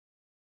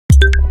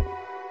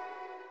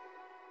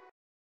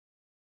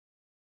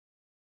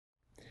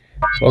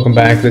Welcome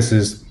back. This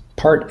is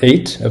part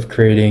 8 of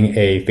creating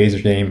a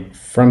phaser game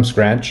from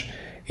scratch.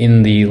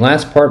 In the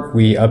last part,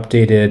 we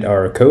updated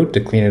our code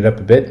to clean it up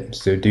a bit,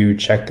 so do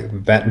check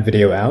that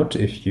video out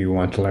if you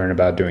want to learn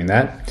about doing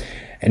that.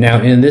 And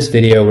now in this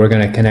video, we're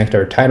going to connect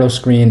our title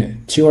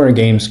screen to our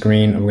game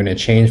screen. We're going to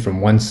change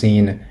from one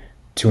scene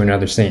to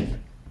another scene.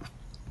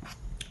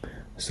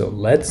 So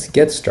let's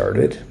get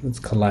started. Let's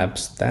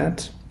collapse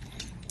that.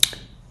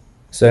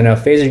 So now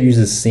Phaser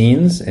uses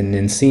scenes, and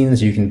in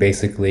scenes you can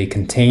basically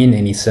contain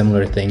any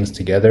similar things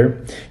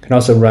together. You can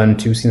also run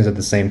two scenes at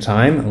the same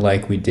time,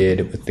 like we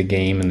did with the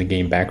game and the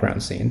game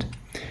background scene.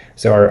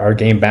 So our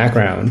game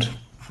background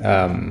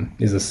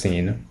is a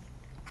scene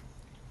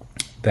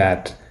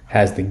that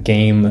has the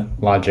game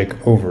logic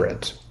over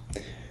it.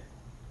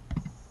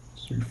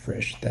 Let's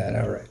refresh that.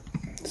 All right.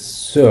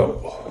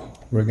 So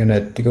we're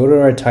gonna go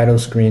to our title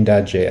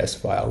screen.js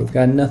file. We've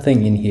got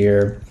nothing in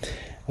here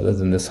other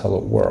than this hello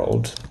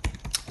world.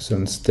 So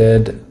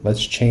instead,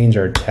 let's change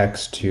our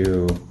text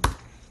to,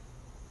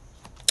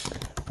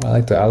 I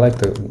like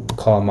to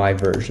call my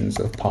versions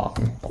of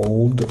Pong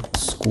old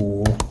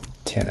school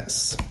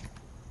tennis.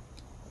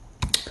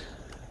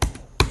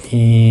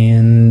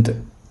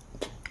 And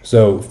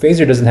so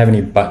Phaser doesn't have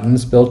any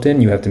buttons built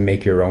in. You have to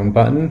make your own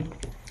button.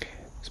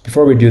 So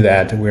before we do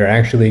that, we're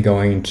actually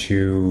going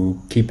to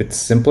keep it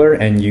simpler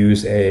and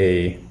use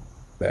a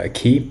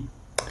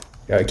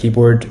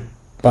keyboard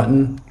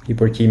button,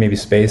 keyboard key, maybe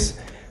space,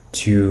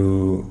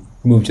 to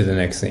move to the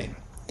next scene.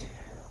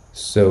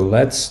 So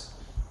we're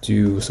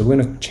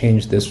going to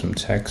change this from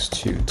text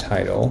to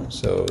title.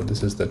 So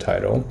this is the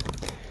title.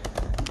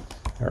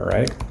 All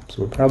right,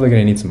 so we're probably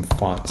going to need some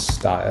font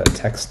style,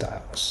 text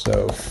style.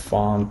 So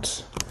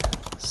font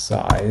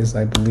size,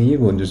 I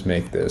believe we'll just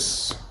make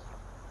this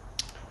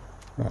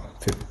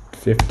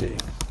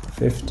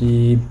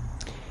 50.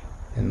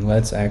 And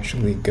let's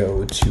actually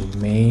go to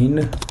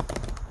main,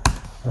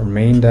 our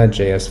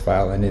main.js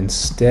file, and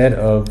instead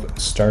of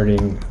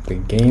starting the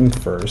game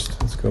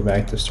first, let's go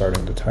back to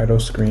starting the title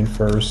screen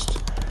first,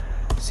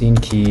 scene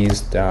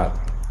keys dot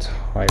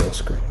title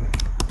screen.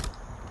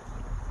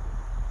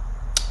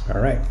 All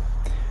right,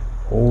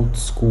 old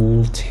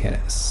school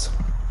tennis.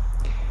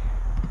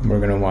 And we're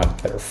going to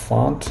want better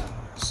font,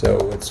 so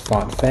it's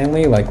font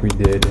family like we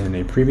did in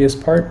a previous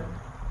part,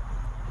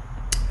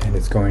 and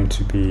it's going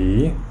to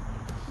be,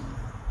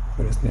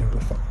 what is the name of the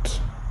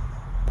font?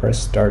 Press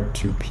start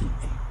 2P.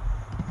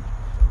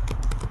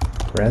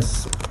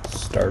 Press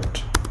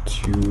start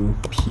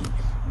 2P.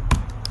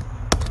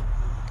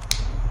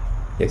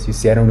 Yes, you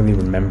see, I don't really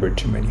remember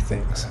too many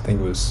things. I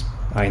think it was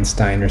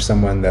Einstein or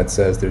someone that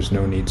says there's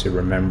no need to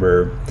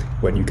remember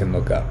what you can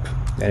look up.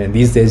 And in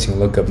these days, you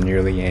can look up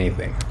nearly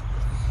anything.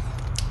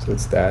 So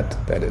it's that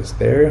is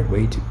there,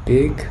 way too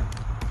big.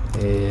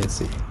 Let's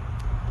see,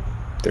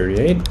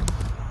 38.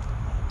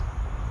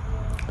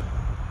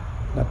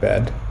 Not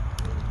bad.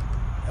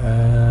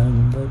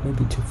 But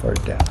maybe too far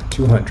down.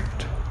 200.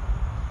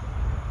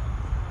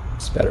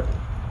 It's better.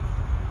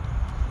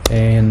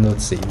 And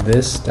let's see,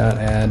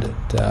 this.add.text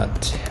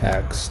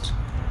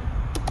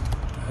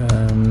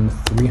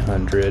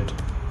 300,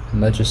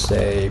 and let's just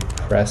say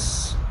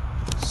press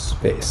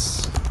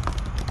space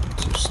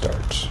to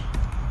start.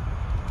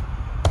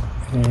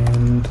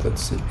 And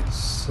let's see,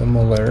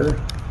 similar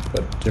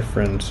but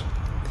different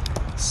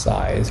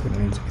size. It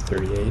needs to be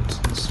 38.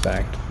 In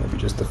fact, maybe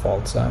just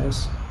default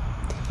size.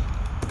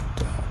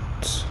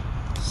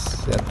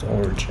 Set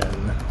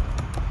origin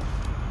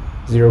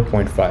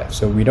 0.5.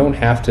 So we don't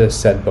have to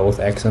set both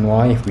x and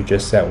y. If we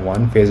just set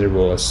one, Phaser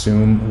will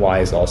assume y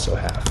is also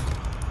half.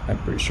 I'm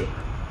pretty sure.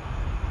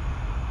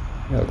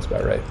 That looks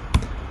about right.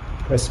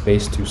 Press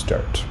space to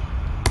start.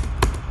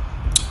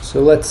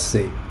 So let's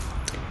see.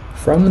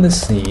 From the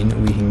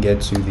scene, we can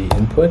get to the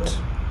input,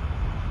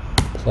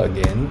 plug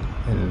in,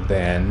 and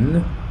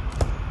then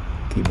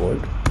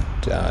keyboard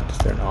dot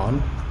turn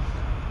on.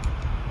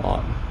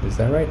 Is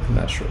that right? I'm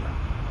not sure.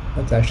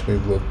 Let's actually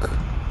look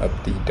up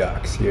the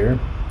docs here.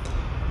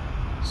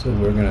 So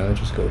we're gonna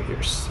just go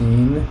here,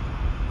 scene,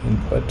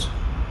 input,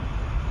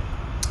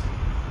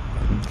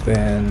 and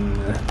then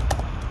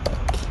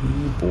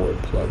keyboard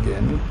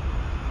plugin.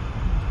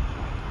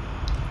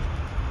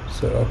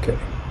 So okay,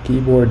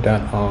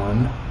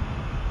 keyboard.on,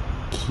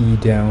 key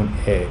down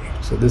A.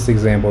 So this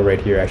example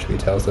right here actually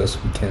tells us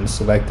we can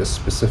select a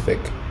specific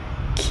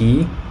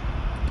key.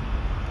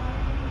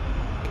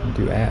 We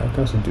can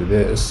also do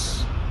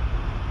this.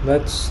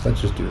 Let's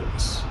just do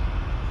this.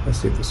 Let's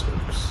see if this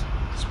works.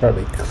 It's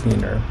probably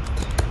cleaner.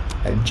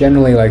 I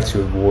generally like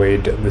to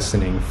avoid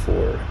listening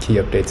for key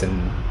updates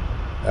and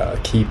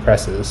key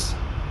presses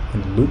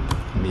in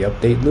the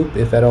update loop,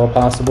 if at all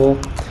possible.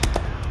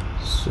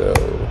 So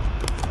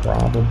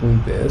probably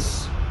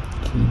this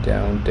key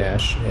down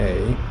dash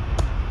A.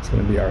 It's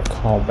going to be our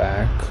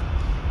callback.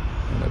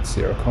 And let's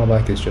see, our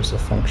callback is just a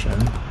function.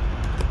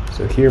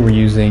 So here we're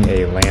using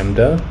a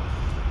lambda.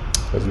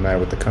 Doesn't matter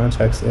what the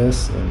context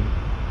is, and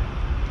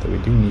so we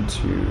do need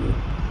to,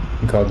 we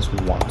can call this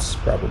once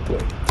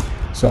probably.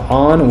 So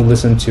on will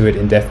listen to it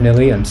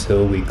indefinitely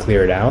until we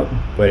clear it out,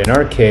 but in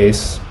our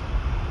case,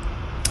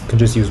 you can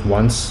just use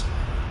once,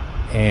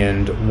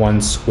 and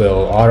once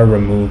will auto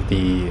remove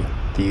the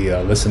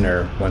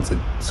listener once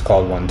it's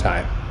called one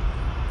time.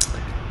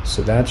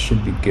 So that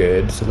should be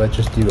good. So let's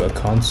just do a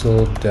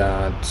console.log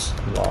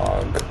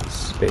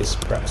space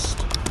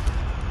pressed.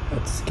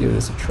 Let's give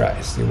this a try,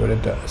 see what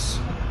it does.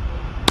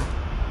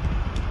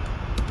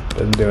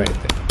 Doesn't do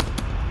anything.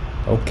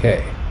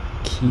 Okay,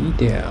 key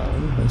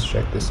down. Let's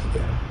check this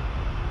again.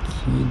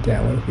 Key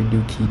down. What if we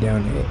do key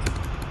down A?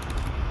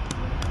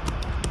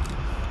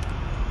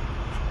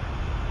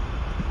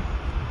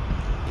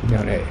 Key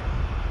down A.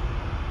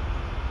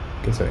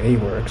 Okay, so A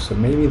works. So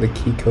maybe the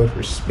key code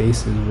for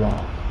space is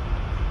wrong.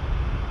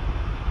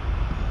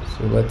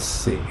 So let's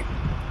see.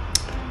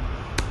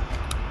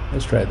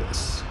 Let's try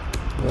this.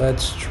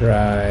 Let's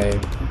try.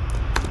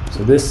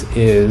 So this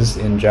is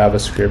in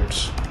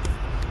JavaScript.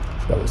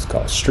 What it's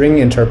called, string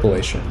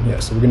interpolation. Yeah,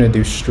 so we're going to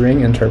do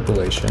string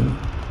interpolation,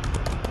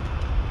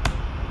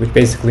 which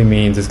basically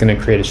means it's going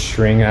to create a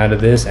string out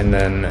of this, and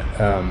then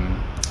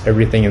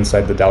everything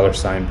inside the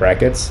 $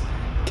 brackets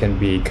can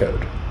be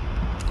code.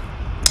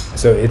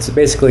 So it's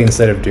basically,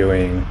 instead of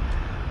doing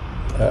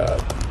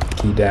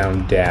key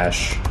down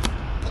dash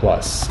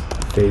plus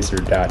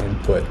phaser dot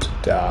input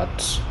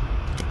dot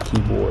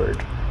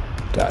keyboard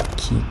dot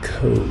key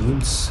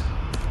codes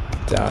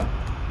dot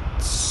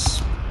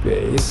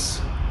space.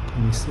 Let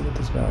me see what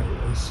this value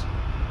is.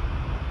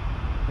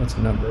 That's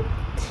a number.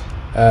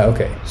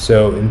 Okay,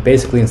 so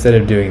basically instead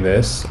of doing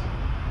this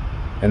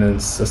and then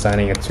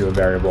assigning it to a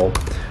variable,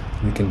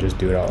 we can just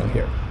do it all in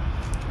here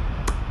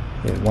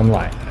in one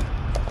line.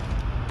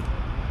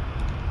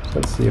 So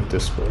let's see if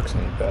this works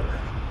any better.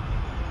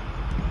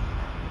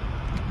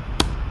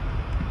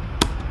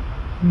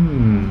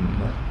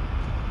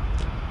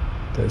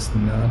 Does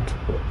not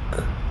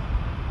work.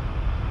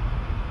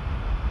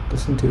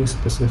 Listen to a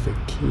specific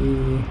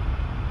key.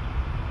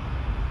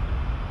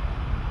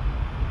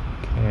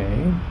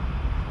 Okay.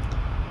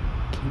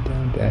 Key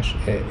down dash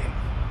A.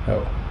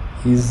 Oh,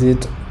 is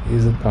it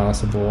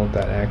possible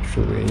that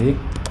actually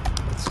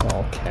it's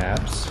all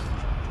caps?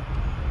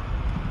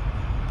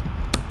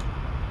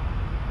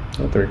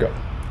 Oh, there we go.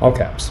 All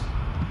caps.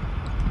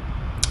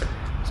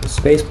 So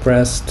space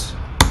pressed,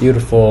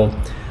 beautiful.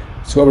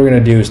 So what we're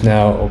going to do is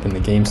now open the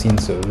game scene.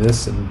 So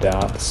this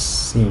dot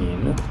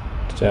scene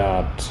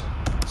dot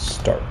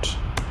start.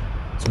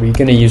 So we're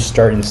going to use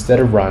start instead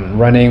of run.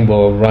 Running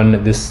will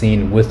run this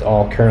scene with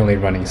all currently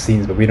running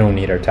scenes, but we don't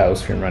need our title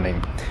screen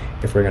running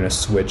if we're going to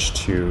switch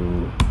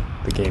to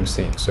the game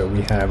scene. So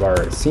we have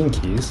our scene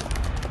keys,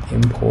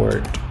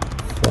 import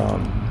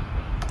from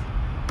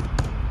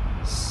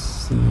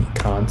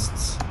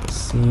consts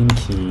scene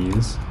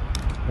keys,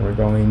 and we're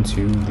going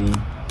to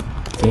the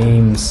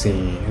game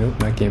scene. Oop,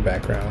 not game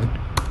background.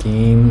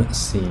 Game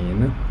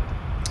scene.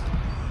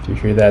 Do you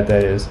hear that?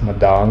 That is my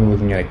dog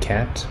looking at a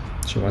cat.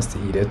 She wants to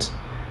eat it.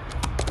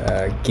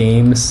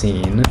 Game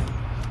scene.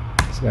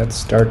 So that's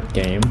start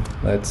game.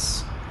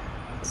 Let's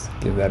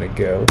give that a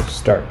go.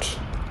 Start.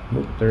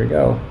 Oop, there we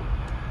go.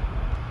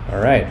 All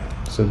right.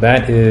 So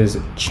that is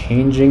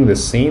changing the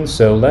scene.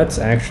 So let's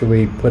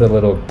actually put a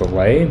little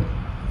delay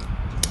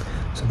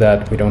so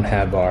that we don't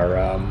have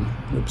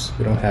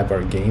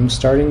our game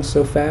starting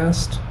so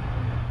fast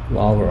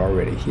while we're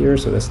already here.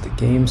 So that's the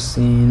game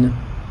scene.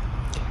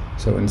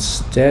 So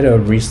instead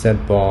of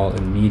reset ball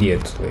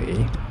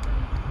immediately,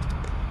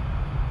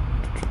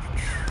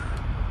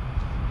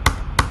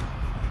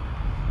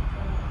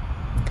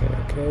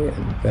 okay,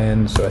 and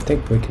then so I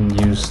think we can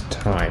use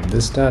time.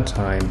 This dot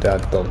time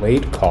dot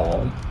delayed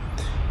call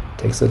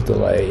takes a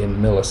delay in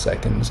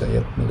milliseconds.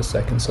 Yep,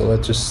 milliseconds. So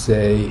let's just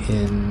say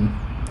in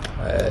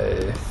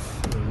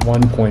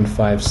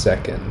 1.5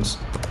 seconds,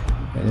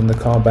 and in the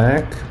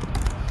callback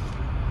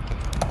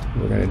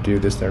we're going to do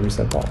this there,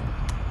 reset ball.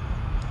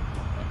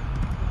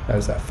 How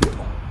does that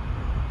feel?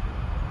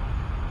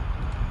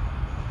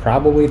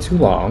 Probably too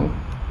long,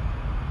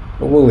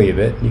 but we'll leave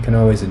it. You can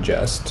always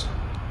adjust.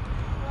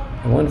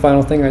 And one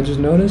final thing I just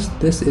noticed,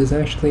 this is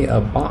actually a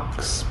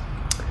box.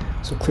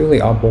 So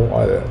clearly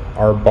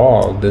our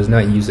ball does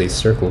not use a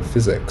circle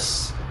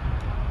physics.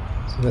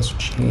 So let's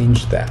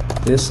change that.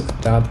 This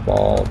dot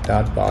ball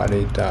dot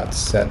body dot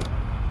set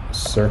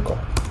circle.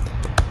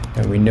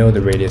 And we know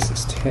the radius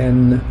is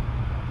 10,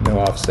 no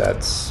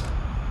offsets.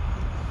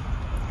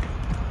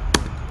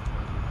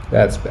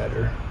 That's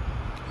better.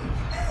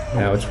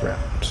 Now it's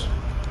round.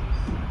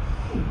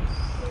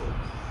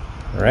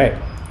 All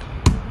right.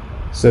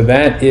 So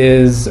that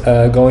is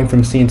going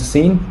from scene to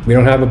scene. We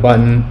don't have a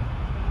button.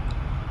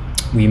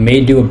 We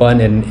may do a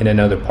button in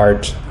another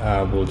part.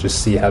 We'll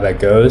just see how that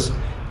goes.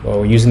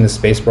 Well, using the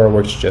spacebar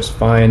works just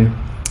fine.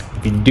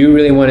 If you do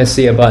really want to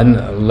see a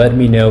button, let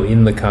me know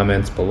in the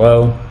comments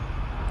below,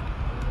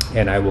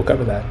 and I will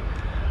cover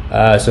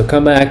that. So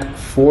come back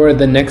for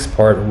the next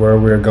part where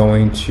we're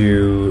going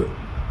to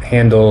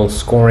handle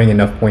scoring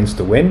enough points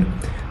to win.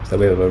 So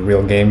we have a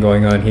real game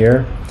going on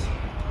here,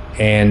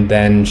 and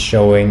then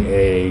showing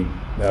a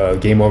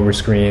game over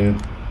screen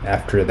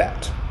after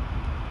that.